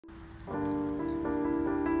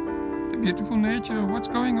beautiful nature. What's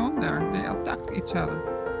going on there? They attack each other.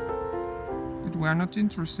 But we are not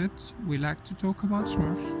interested. We like to talk about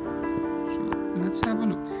Smurfs. So let's have a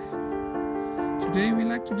look. Today we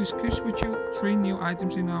like to discuss with you 3 new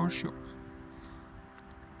items in our shop.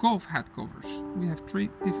 Golf head covers. We have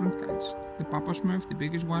 3 different kinds. The Papa Smurf, the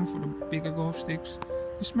biggest one for the bigger golf sticks.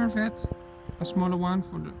 The Smurfette, a smaller one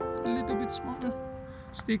for the little bit smaller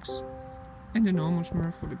sticks. And the normal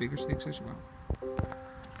Smurf for the bigger sticks as well.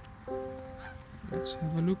 Let's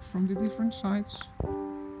have a look from the different sides.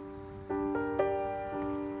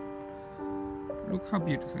 Look how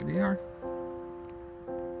beautiful they are.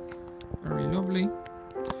 Very lovely.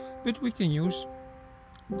 But we can use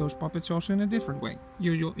those puppets also in a different way.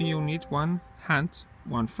 You need one hand,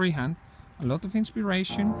 one free hand, a lot of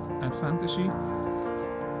inspiration and fantasy,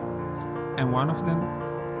 and one of them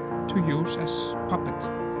to use as puppet.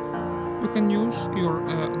 You can use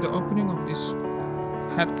the opening of this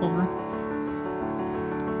head cover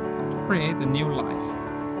to create a new life.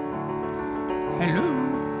 Hello,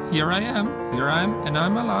 here I am, and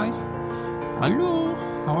I'm alive. Hello,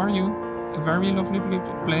 how are you? Very lovely to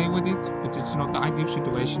play with it, but it's not the ideal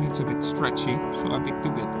situation. It's a bit stretchy, so a bit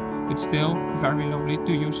too big, but still very lovely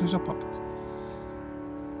to use as a puppet.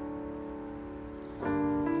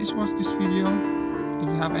 This was this video. If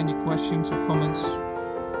you have any questions or comments,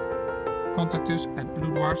 contact us at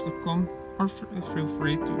BlueDwarfs.com or feel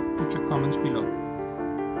free to put your comments below.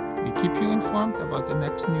 We keep you informed about the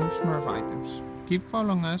next new Smurf items. Keep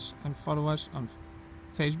following us and follow us on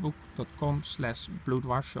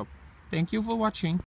facebook.com/BlueDwarfsShop. Thank you for watching.